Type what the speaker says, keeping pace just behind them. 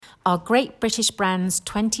Our Great British Brands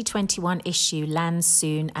 2021 issue lands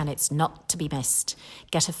soon and it's not to be missed.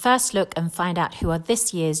 Get a first look and find out who are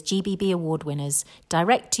this year's GBB Award winners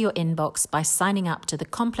direct to your inbox by signing up to the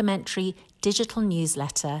complimentary digital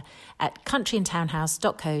newsletter at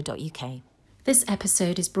countryandtownhouse.co.uk. This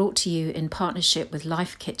episode is brought to you in partnership with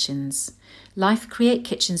Life Kitchens. Life create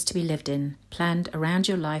kitchens to be lived in, planned around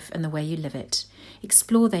your life and the way you live it.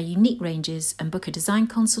 Explore their unique ranges and book a design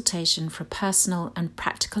consultation for a personal and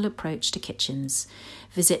practical approach to kitchens.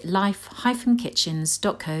 Visit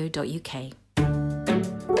life-kitchens.co.uk.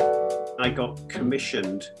 I got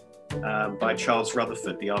commissioned by Charles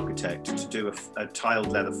Rutherford, the architect, to do a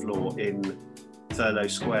tiled leather floor in Thurlow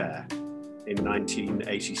Square in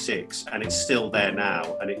 1986, and it's still there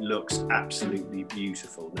now, and it looks absolutely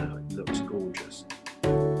beautiful now. It looks gorgeous.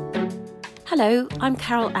 Hello, I'm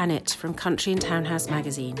Carol Annett from Country and Townhouse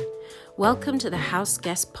magazine. Welcome to the House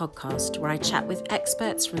Guest podcast, where I chat with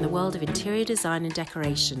experts from the world of interior design and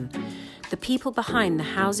decoration, the people behind the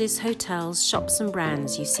houses, hotels, shops and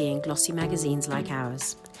brands you see in glossy magazines like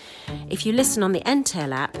ours. If you listen on the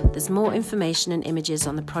Entail app, there's more information and images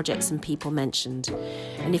on the projects and people mentioned.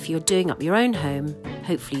 And if you're doing up your own home,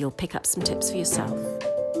 hopefully you'll pick up some tips for yourself.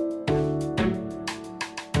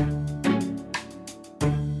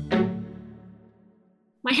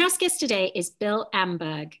 My house guest today is Bill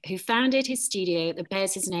Amberg, who founded his studio that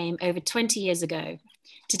bears his name over 20 years ago.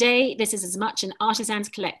 Today, this is as much an artisan's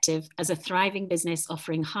collective as a thriving business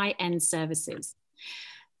offering high-end services.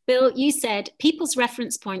 Bill, you said people's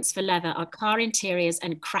reference points for leather are car interiors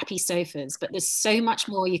and crappy sofas, but there's so much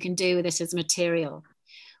more you can do with this as a material.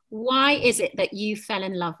 Why is it that you fell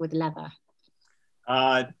in love with leather?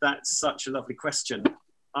 That's such a lovely question.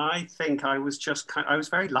 I think I was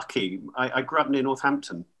very lucky. I grew up near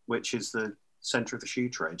Northampton, which is the centre of the shoe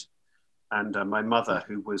trade. And my mother,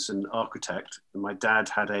 who was an architect, and my dad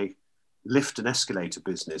had a lift and escalator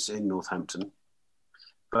business in Northampton.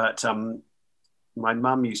 But my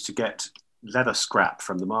mum used to get leather scrap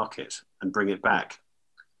from the market and bring it back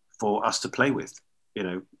for us to play with, you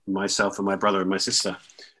know, myself and my brother and my sister,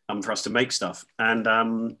 for us to make stuff.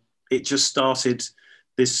 And it just started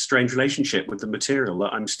this strange relationship with the material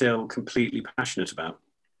that I'm still completely passionate about.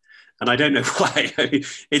 And I don't know why.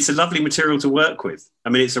 It's a lovely material to work with. I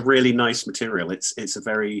mean, it's a really nice material. It's a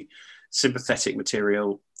very sympathetic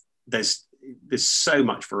material. There's so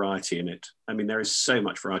much variety in it. I mean, there is so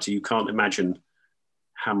much variety. You can't imagine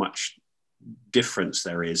how much difference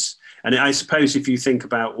there is. And I suppose if you think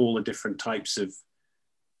about all the different types of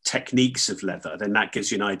techniques of leather, then that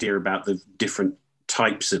gives you an idea about the different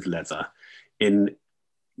types of leather.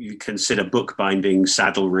 You consider bookbinding,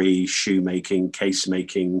 saddlery, shoemaking, case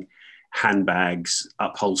making, handbags,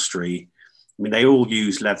 upholstery. I mean, they all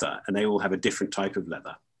use leather and they all have a different type of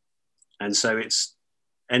leather. And so it's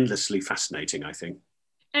endlessly fascinating, I think.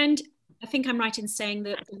 And I think I'm right in saying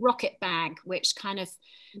that the rocket bag, which kind of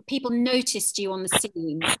people noticed you on the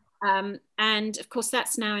scene. And of course,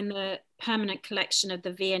 that's now in the permanent collection of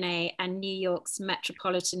the V&A and New York's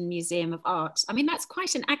Metropolitan Museum of Art. I mean, that's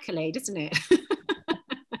quite an accolade, isn't it?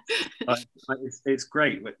 It's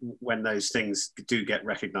great when those things do get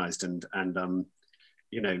recognized and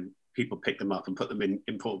you know, people pick them up and put them in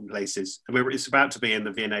important places. And it's about to be in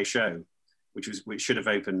the V&A show, which should have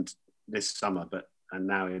opened this summer, and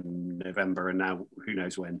now in November, and now who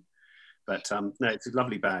knows when. But no, it's a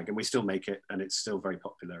lovely bag, and we still make it, and it's still very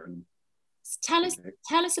popular. And tell us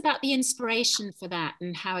about the inspiration for that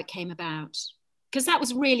and how it came about, because that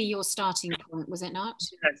was really your starting point, was it not?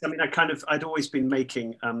 Yes, I mean, I'd always been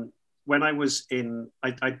making. When I was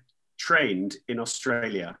I trained in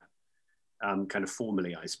Australia, kind of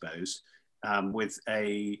formally, I suppose, with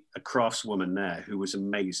a craftswoman there who was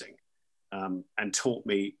amazing, and taught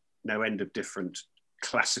me no end of different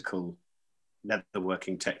classical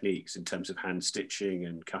leatherworking techniques in terms of hand stitching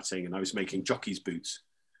and cutting. And I was making jockey's boots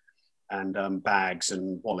and bags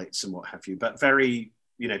and wallets and what have you, but very,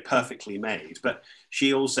 you know, perfectly made. But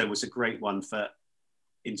she also was a great one for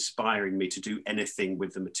inspiring me to do anything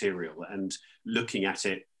with the material and looking at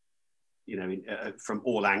it, you know, from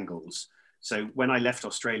all angles. So when I left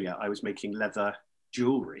Australia, I was making leather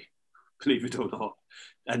jewelry, believe it or not,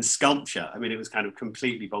 and sculpture. I mean, it was kind of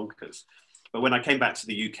completely bonkers. But when I came back to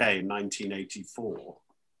the UK in 1984,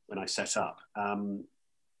 when I set up,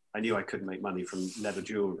 I knew I couldn't make money from leather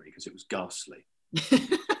jewelry because it was ghastly.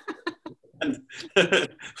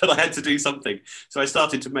 But I had to do something. So I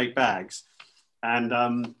started to make bags. But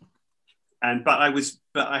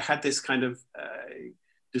I had this kind of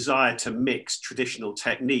desire to mix traditional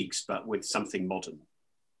techniques, but with something modern,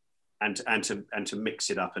 and to mix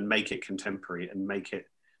it up and make it contemporary and make it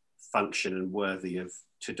function and worthy of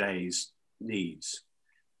today's needs.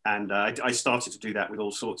 And I started to do that with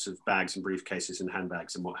all sorts of bags and briefcases and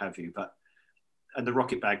handbags and what have you. And the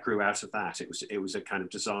rocket bag grew out of that. It was a kind of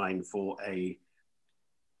design for a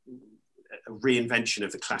reinvention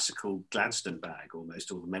of the classical Gladstone bag,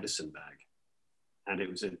 almost, or the medicine bag. And it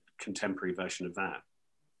was a contemporary version of that.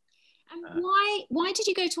 And why did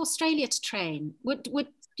you go to Australia to train? Did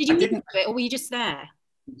you mean to do it, or were you just there?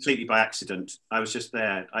 Completely by accident. I was just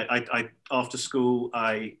there. I after school,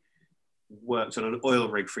 I worked on an oil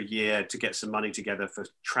rig for a year to get some money together for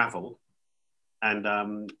travel. And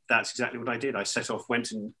that's exactly what I did. I set off, went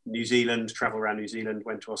to New Zealand, traveled around New Zealand,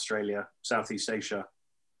 went to Australia, Southeast Asia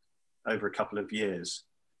over a couple of years.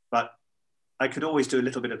 But I could always do a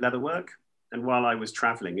little bit of leather work. And while I was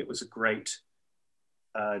traveling, it was a great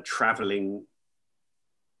traveling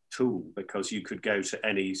tool, because you could go to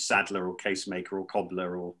any saddler or casemaker or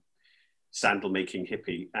cobbler or sandal making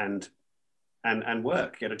hippie and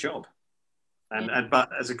work, get a job. But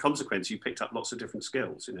as a consequence, you picked up lots of different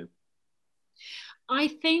skills, you know. I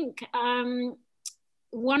think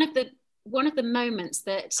one of the moments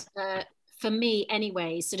that for me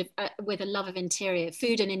anyway, sort of with a love of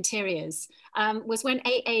food and interiors, was when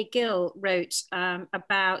A.A. Gill wrote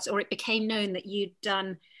about, or it became known that you'd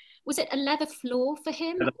done, was it a leather floor for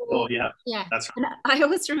him? Leather floor, yeah. That's right. And I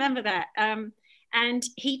always remember that. And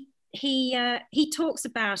he talks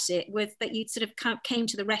about it with that you sort of came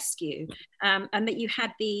to the rescue, and that you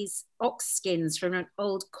had these ox skins from an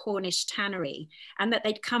old Cornish tannery, and that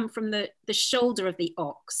they'd come from the shoulder of the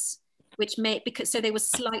ox, which made, because so they were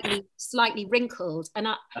slightly wrinkled. And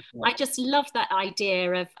I just love that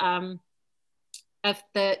idea of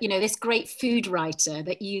the, you know, this great food writer,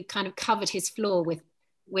 that you kind of covered his floor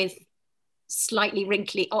with slightly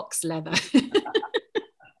wrinkly ox leather.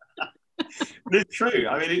 It's true.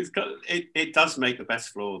 I mean, it does make the best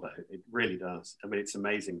floor, though. It really does. I mean, it's an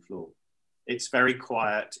amazing floor. It's very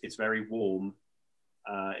quiet. It's very warm.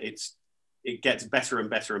 It gets better and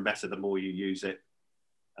better and better the more you use it.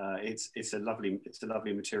 It's a lovely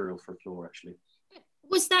material for a floor, actually.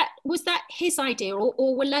 Was that his idea,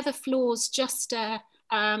 or were leather floors just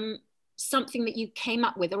something that you came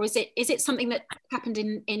up with, or is it something that happened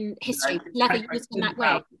in history? Leather used in that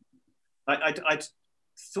way. I'd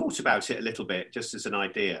thought about it a little bit, just as an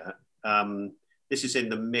idea. This is in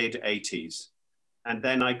the mid-80s, and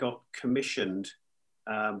then I got commissioned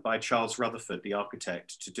by Charles Rutherford, the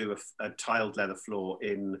architect, to do a tiled leather floor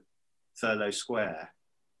in Thurlow Square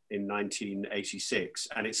in 1986,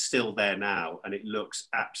 and it's still there now, and it looks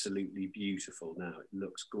absolutely beautiful now. It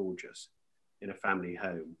looks gorgeous in a family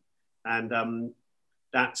home. And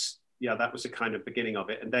that was the kind of beginning of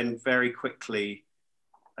it. And then very quickly,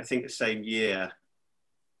 I think the same year,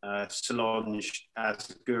 Solange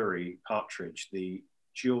Asguri Partridge, the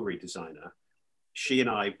jewelry designer, she and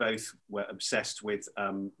I both were obsessed with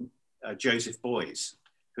Joseph Beuys,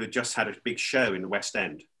 who had just had a big show in the West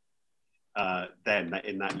End then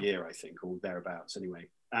in that year, I think, or thereabouts anyway.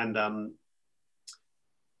 And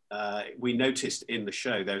we noticed in the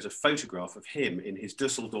show there was a photograph of him in his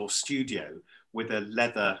Dusseldorf studio with a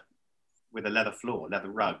leather floor, leather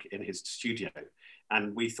rug in his studio.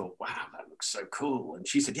 And we thought, wow, that looks so cool. And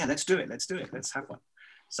she said, yeah, let's do it, let's have one.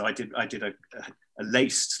 So I did a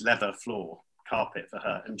laced leather floor carpet for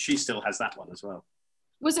her, and she still has that one as well.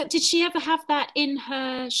 Did she ever have that in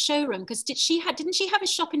her showroom? Because didn't she have a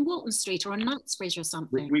shop in Walton Street or on Knightsbridge or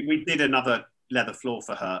something? We did another leather floor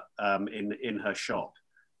for her in her shop,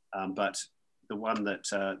 but the one that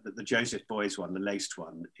the Joseph Beuys one, the laced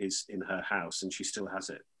one, is in her house, and she still has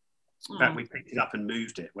it. In fact, we picked it up and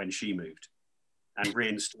moved it when she moved, and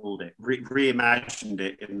reinstalled it, reimagined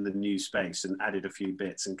it in the new space, and added a few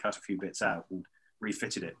bits and cut a few bits out and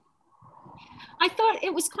refitted it. I thought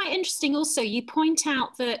it was quite interesting also, you point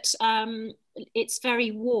out that it's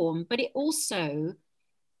very warm, but it also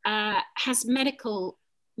has medical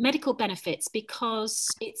benefits, because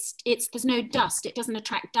there's no dust. It doesn't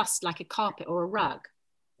attract dust like a carpet or a rug.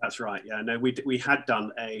 That's right. Yeah, no, we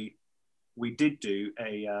did do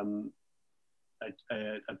a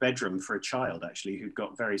bedroom for a child, actually, who'd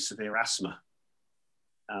got very severe asthma,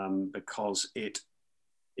 because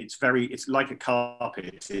it's like a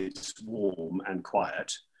carpet. It's warm and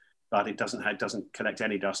quiet, but it doesn't collect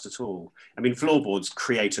any dust at all. I mean, floorboards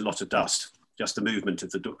create a lot of dust. Just the movement of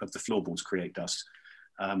the floorboards create dust.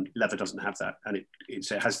 Leather doesn't have that, and it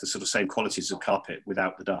has the sort of same qualities of carpet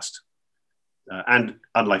without the dust. And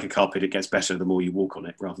unlike a carpet, it gets better the more you walk on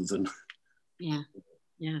it, rather than.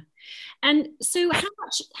 Yeah. And so,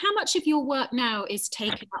 how much of your work now is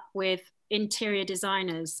taken up with interior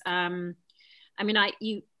designers? I mean,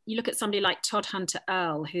 you look at somebody like Todd Hunter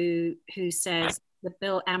Earl, who says the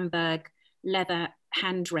Bill Amberg leather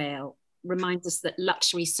handrail reminds us that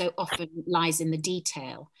luxury so often lies in the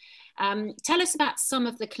detail. Tell us about some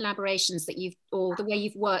of the collaborations that or the way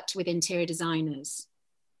you've worked with interior designers.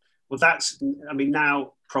 Well,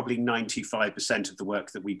 now probably 95% of the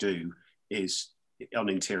work that we do is on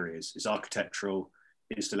interiors, is architectural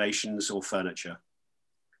installations or furniture.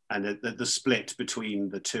 And the split between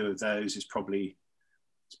the two of those is probably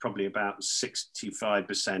about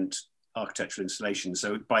 65% architectural installation.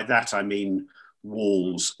 So by that, I mean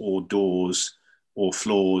walls or doors or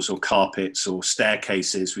floors or carpets or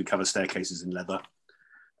staircases. We cover staircases in leather.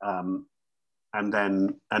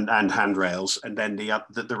 And handrails, and then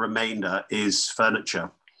the remainder is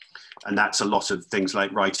furniture, and that's a lot of things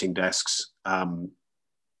like writing desks,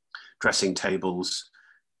 dressing tables,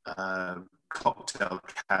 cocktail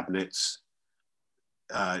cabinets,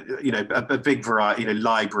 a big variety.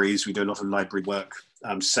 Libraries. We do a lot of library work,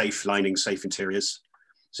 safe interiors.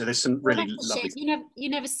 So there's some really lovely. You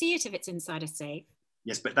never see it if it's inside a safe.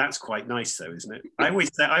 Yes, but that's quite nice, though, isn't it? I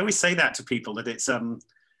always say that to people, that it's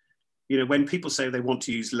when people say they want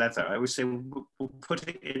to use leather, I always say, we'll put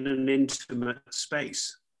it in an intimate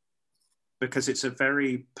space, because it's a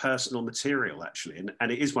very personal material, actually.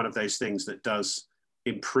 And it is one of those things that does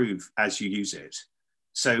improve as you use it.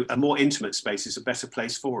 So a more intimate space is a better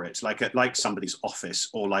place for it, like somebody's office,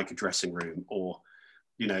 or like a dressing room, or,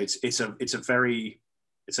 it's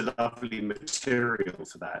a lovely material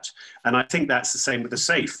for that. And I think that's the same with the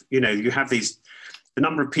safe. You have the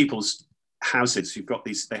number of people's houses who've got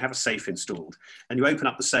they have a safe installed, and you open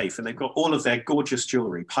up the safe and they've got all of their gorgeous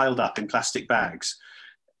jewelry piled up in plastic bags,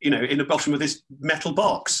 in the bottom of this metal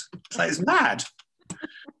box. It's mad.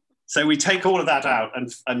 So we take all of that out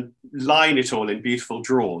and line it all in beautiful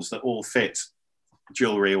drawers that all fit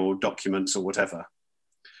jewelry or documents or whatever.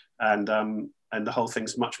 And the whole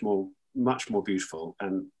thing's much more beautiful.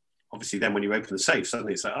 And obviously then when you open the safe,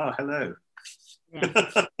 suddenly it's like, oh, hello. Yeah.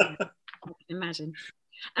 I can imagine.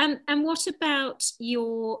 And what about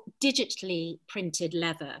your digitally printed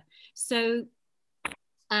leather? So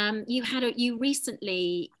you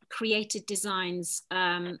recently created designs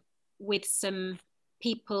with some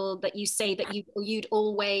people that you say that you'd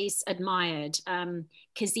always admired: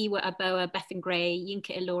 Kaziwa Aboa, Bethan Gray,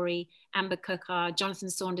 Yinka Ilori, Amber Kokar, Jonathan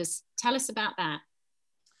Saunders. Tell us about that.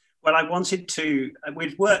 Well,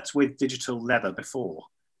 we'd worked with digital leather before,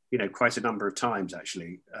 quite a number of times,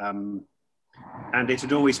 actually. And it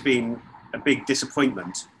had always been a big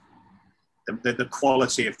disappointment, the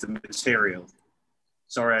quality of the material.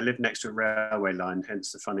 Sorry, I live next to a railway line,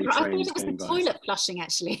 hence the funny trains going by. I thought it was the toilet flushing,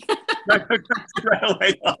 actually. No, that's the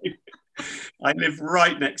railway line. I live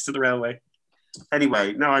right next to the railway.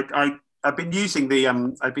 Anyway, no, I've been using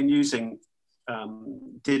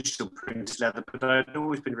digital printed leather, but I'd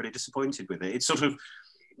always been really disappointed with it. It sort of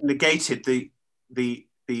negated the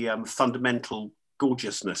fundamental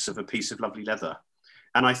gorgeousness of a piece of lovely leather.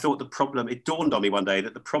 And I thought it dawned on me one day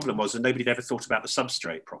that the problem was that nobody had ever thought about the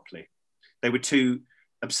substrate properly. They were too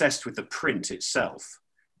obsessed with the print itself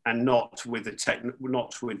and not with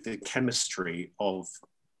the chemistry of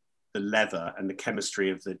the leather and the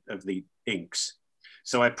chemistry of the inks.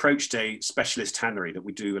 So I approached a specialist tannery that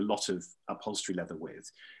we do a lot of upholstery leather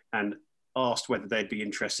with, and asked whether they'd be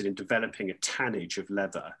interested in developing a tannage of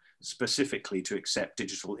leather specifically to accept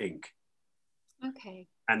digital ink. Okay.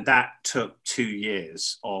 And that took 2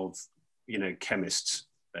 years of, chemists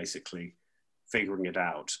basically figuring it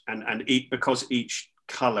out. And because each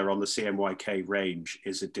color on the CMYK range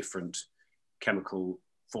is a different chemical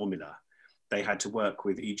formula, they had to work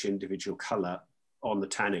with each individual color on the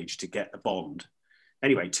tannage to get the bond.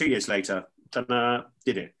 Anyway, 2 years later,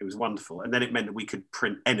 did it. It was wonderful. And then it meant that we could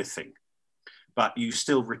print anything, but you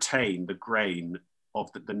still retain the grain of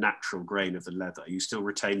the natural grain of the leather. You still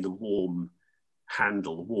retain the warm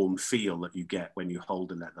handle, warm feel that you get when you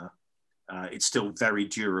hold a leather. It's still very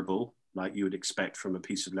durable, like you would expect from a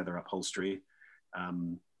piece of leather upholstery.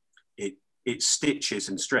 It stitches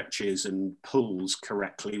and stretches and pulls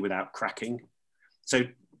correctly without cracking. So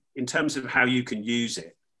in terms of how you can use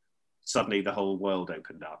it, suddenly the whole world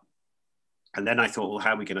opened up. And then I thought, well,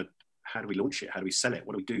 how do we launch it? How do we sell it?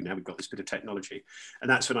 What do we do now? We've got this bit of technology. And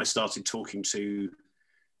that's when I started talking to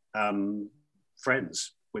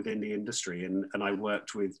friends within the industry. And I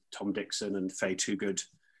worked with Tom Dixon and Faye Toogood.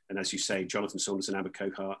 And as you say, Jonathan Saunders and Amber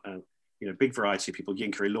Kokar, big variety of people.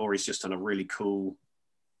 Yinka Ilori's just done a really cool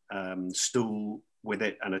stool with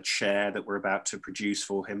it and a chair that we're about to produce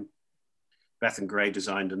for him. Bethan Gray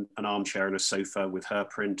designed an armchair and a sofa with her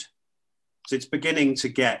print. So it's beginning to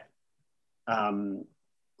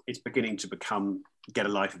become get a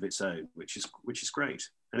life of its own, which is great.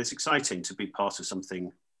 And it's exciting to be part of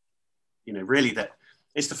something, you know, really that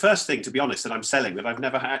it's the first thing, to be honest, that I'm selling that I've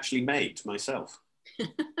never actually made myself.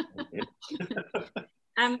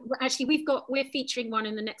 Actually, we're featuring one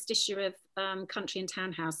in the next issue of Country and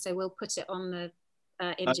Townhouse, so we'll put it on the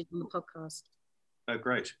images on the podcast. Oh,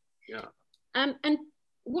 great! Yeah. And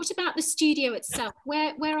what about the studio itself?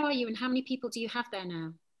 Where are you, and how many people do you have there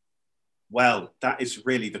now? Well, that is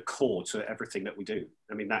really the core to everything that we do.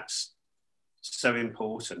 I mean, that's so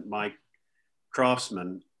important. My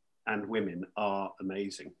craftsmen and women are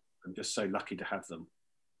amazing. I'm just so lucky to have them.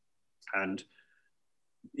 And,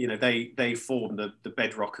 you know, they form the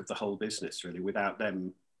bedrock of the whole business, really. Without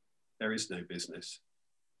them, there is no business.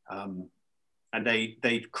 And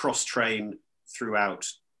they cross-train throughout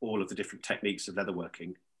all of the different techniques of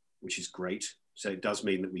leatherworking, which is great. So it does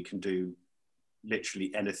mean that we can do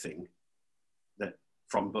literally anything, that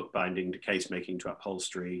from bookbinding to case making to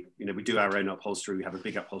upholstery. You know, we do our own upholstery. We have a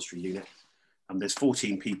big upholstery unit. There's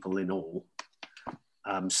 14 people in all,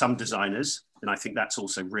 some designers, and I think that's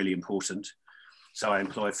also really important. So I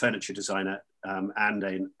employ a furniture designer and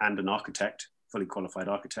an architect, fully qualified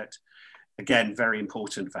architect. Again, very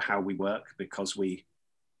important for how we work, because we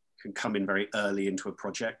can come in very early into a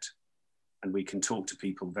project and we can talk to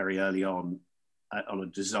people very early on a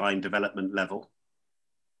design development level.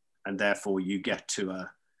 And therefore you get to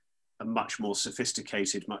a much more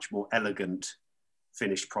sophisticated, much more elegant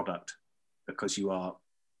finished product, because you are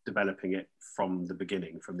developing it from the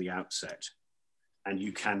beginning, from the outset. And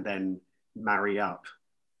you can then marry up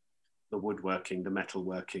the woodworking, the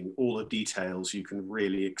metalworking, all the details you can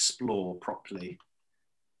really explore properly.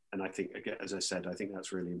 And I think, again, as I said, I think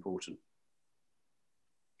that's really important.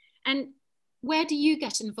 And where do you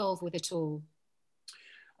get involved with it all?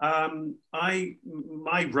 My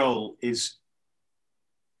role is,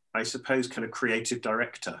 I suppose, kind of creative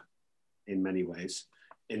director in many ways,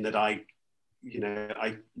 in that I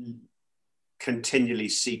continually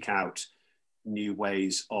seek out new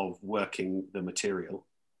ways of working the material.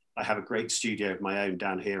 I have a great studio of my own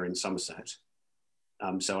down here in Somerset,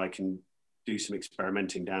 so I can do some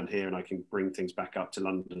experimenting down here, and I can bring things back up to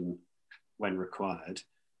London when required.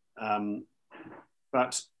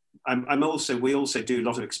 But we also do a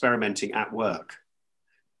lot of experimenting at work.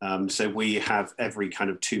 So we have every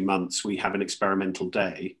kind of 2 months, we have an experimental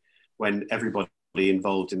day when everybody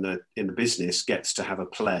involved in the business gets to have a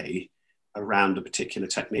play around a particular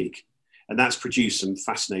technique. And that's produced some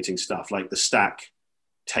fascinating stuff, like the stack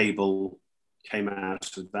table came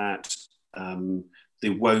out of that. The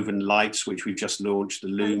woven lights, which we've just launched, the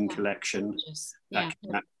loom collection,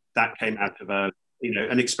 that came out of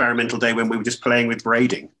an experimental day when we were just playing with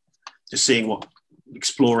braiding, just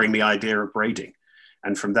exploring the idea of braiding.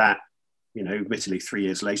 And from that, admittedly 3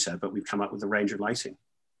 years later, but we've come up with a range of lighting.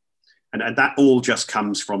 And that all just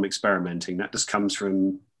comes from experimenting. That just comes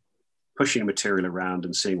from pushing material around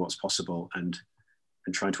and seeing what's possible and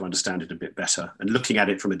trying to understand it a bit better and looking at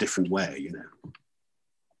it from a different way,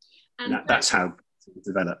 And that's how things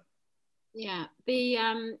develop. Yeah.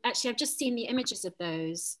 Actually, I've just seen the images of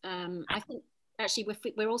those. I think actually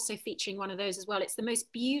we're also featuring one of those as well. It's the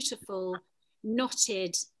most beautiful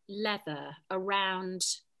knotted leather around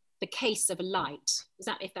the case of a light.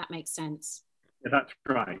 If that makes sense? Yeah, that's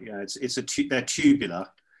right. Yeah, they're tubular,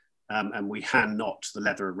 and we hand knot the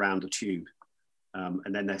leather around the tube,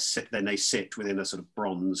 and then they sit within a sort of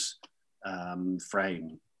bronze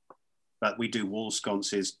frame. But we do wall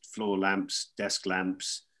sconces, floor lamps, desk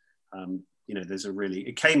lamps.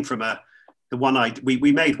 It came from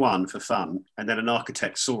we made one for fun, and then an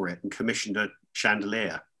architect saw it and commissioned a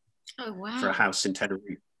chandelier. Oh, wow. For a house in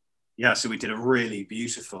Tenerife. Yeah, so we did a really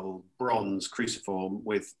beautiful bronze cruciform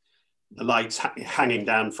with the lights hanging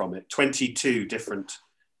down from it, 22 different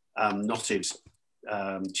knotted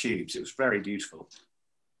tubes. It was very beautiful.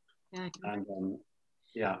 Yeah. And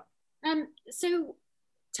yeah. So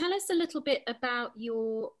tell us a little bit about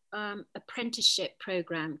your apprenticeship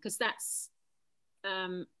program, because that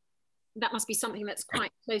must be something that's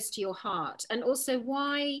quite close to your heart, and also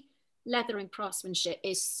why leather and craftsmanship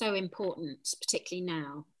is so important, particularly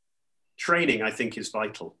now. Training, I think, is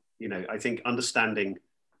vital. I think understanding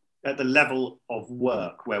at the level of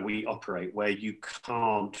work where we operate, where you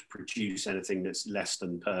can't produce anything that's less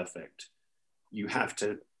than perfect, you have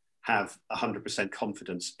to have 100%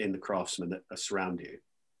 confidence in the craftsmen that surround you.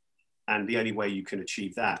 And the only way you can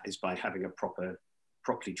achieve that is by having a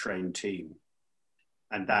properly trained team.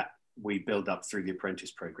 And that we build up through the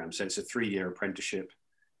apprentice program. So it's a 3-year apprenticeship.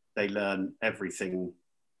 They learn everything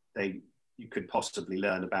you could possibly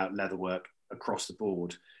learn about leatherwork across the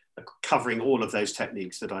board, covering all of those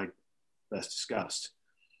techniques that I first discussed.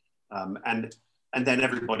 And then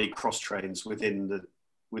everybody cross-trains within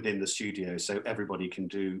the studio, so everybody can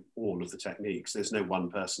do all of the techniques. There's no one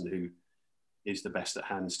person who is the best at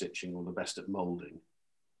hand stitching or the best at molding.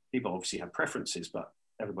 People obviously have preferences, but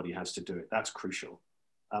everybody has to do it. That's crucial.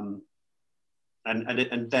 And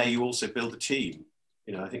there you also build a team,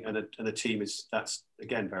 you know, I think, and a team that's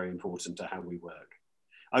again, very important to how we work.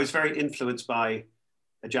 I was very influenced by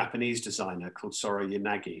a Japanese designer called Soro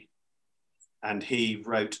Yanagi. And he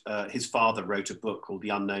wrote, his father wrote a book called The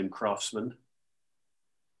Unknown Craftsman.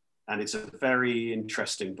 And it's a very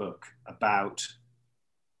interesting book about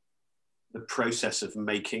the process of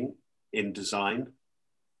making in design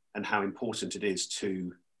and how important it is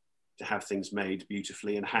to have things made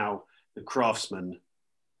beautifully, and how the craftsmen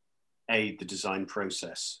aid the design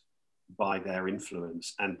process by their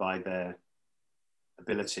influence and by their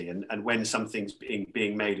ability. And when something's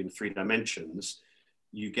being made in 3 dimensions,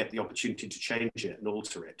 you get the opportunity to change it and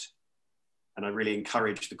alter it. And I really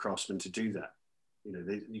encourage the craftsmen to do that. You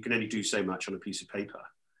know, you can only do so much on a piece of paper.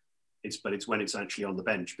 But it's when it's actually on the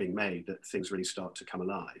bench being made that things really start to come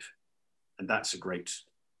alive. And that's a great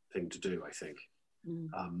thing to do, I think.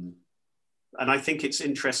 And I think it's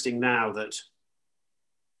interesting now that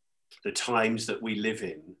the times that we live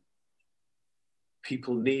in,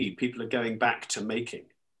 people are going back to making.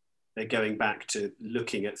 They're going back to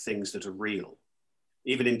looking at things that are real.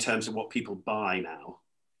 Even in terms of what people buy now,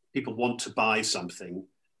 people want to buy something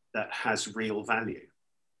that has real value,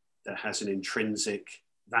 that has an intrinsic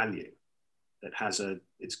value,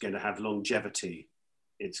 it's going to have longevity,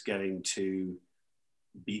 it's going to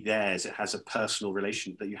be theirs, it has a personal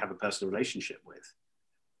relation that you have a personal relationship with.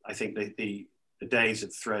 I think the days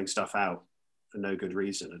of throwing stuff out for no good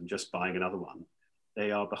reason and just buying another one,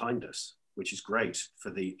 they are behind us, which is great for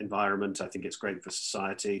the environment. I think it's great for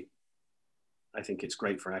society. I think it's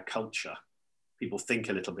great for our culture. People think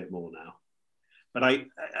a little bit more now. But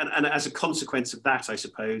and as a consequence of that, I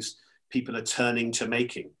suppose people are turning to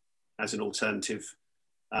making as an alternative,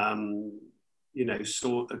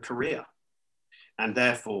 sort of career. And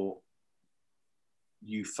therefore,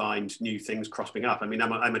 you find new things cropping up. I mean,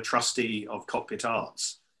 I'm a trustee of Cockpit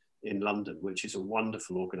Arts in London, which is a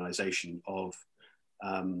wonderful organisation of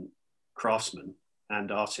craftsmen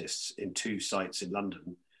and artists in 2 sites in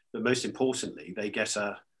London. But most importantly, they get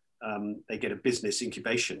a business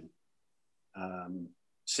incubation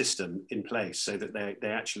system in place, so that they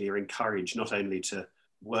actually are encouraged not only to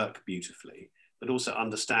work beautifully, but also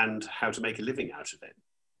understand how to make a living out of it.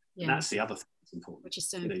 Yeah. And that's the other thing that's important. Which is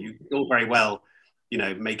so important. You do all very well,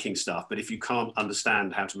 making stuff, but if you can't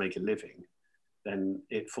understand how to make a living, then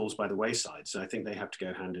it falls by the wayside. So I think they have to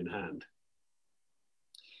go hand in hand.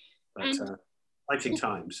 But exciting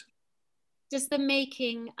times. Does the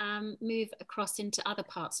making move across into other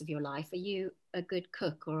parts of your life? Are you a good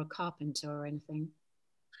cook or a carpenter or anything?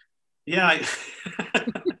 Yeah,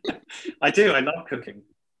 I do. I love cooking.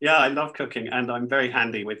 Yeah, I love cooking, and I'm very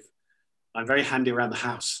handy around the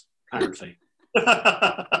house, apparently.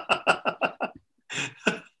 That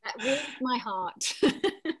warms my heart.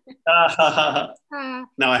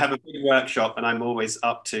 No, I have a big workshop, and I'm always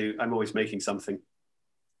making something.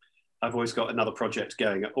 I've always got another project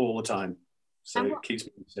going all the time. So it keeps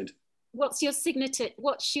me interested. What's your signature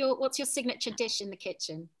dish in the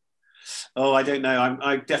kitchen? Oh, I don't know.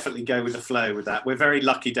 I definitely go with the flow with that. We're very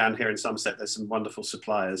lucky down here in Somerset. There's some wonderful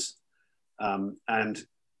suppliers, and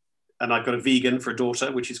I've got a vegan for a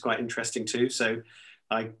daughter, which is quite interesting too. So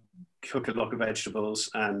I cook a lot of vegetables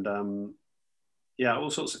and all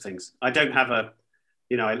sorts of things. I don't have I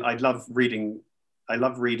love reading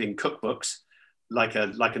cookbooks like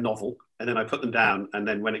a novel, and then I put them down, and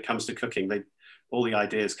then when it comes to cooking, all the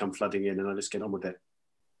ideas come flooding in, and I just get on with it.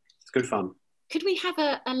 It's good fun. Could we have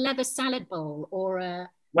a leather salad bowl or a...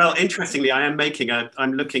 Well, interestingly, I am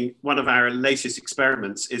one of our latest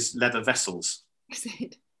experiments is leather vessels. Is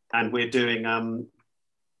it? And we're doing,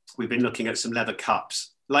 we've been looking at some leather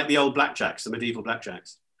cups, like the old blackjacks, the medieval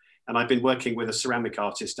blackjacks. And I've been working with a ceramic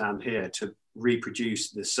artist down here to reproduce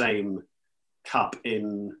the same cup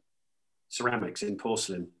in ceramics, in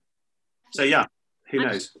porcelain. So yeah, who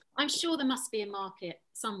knows? I'm sure there must be a market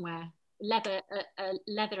somewhere. A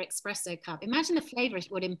leather espresso cup. Imagine the flavour it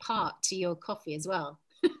would impart to your coffee as well.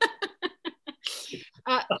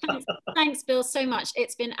 Thanks, Bill, so much.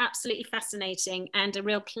 It's been absolutely fascinating and a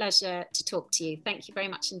real pleasure to talk to you. Thank you very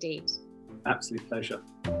much indeed. Absolute pleasure.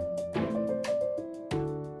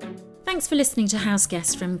 Thanks for listening to House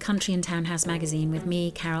Guests from Country and Townhouse magazine with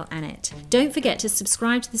me, Carol Annett. Don't forget to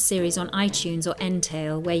subscribe to the series on iTunes or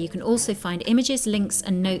Entale, where you can also find images, links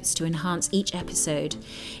and notes to enhance each episode.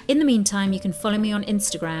 In the meantime, you can follow me on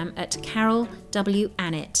Instagram at Carol W.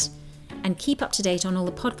 Annett and keep up to date on all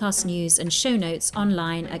the podcast news and show notes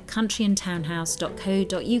online at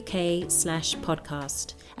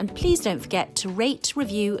countryandtownhouse.co.uk/podcast. And please don't forget to rate,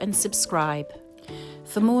 review and subscribe.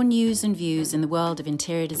 For more news and views in the world of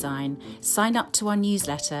interior design, sign up to our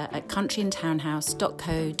newsletter at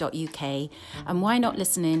countryandtownhouse.co.uk, and why not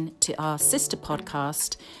listen in to our sister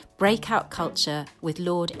podcast, Breakout Culture, with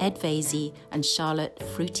Lord Ed Vaizey and Charlotte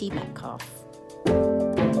Fruity Metcalf.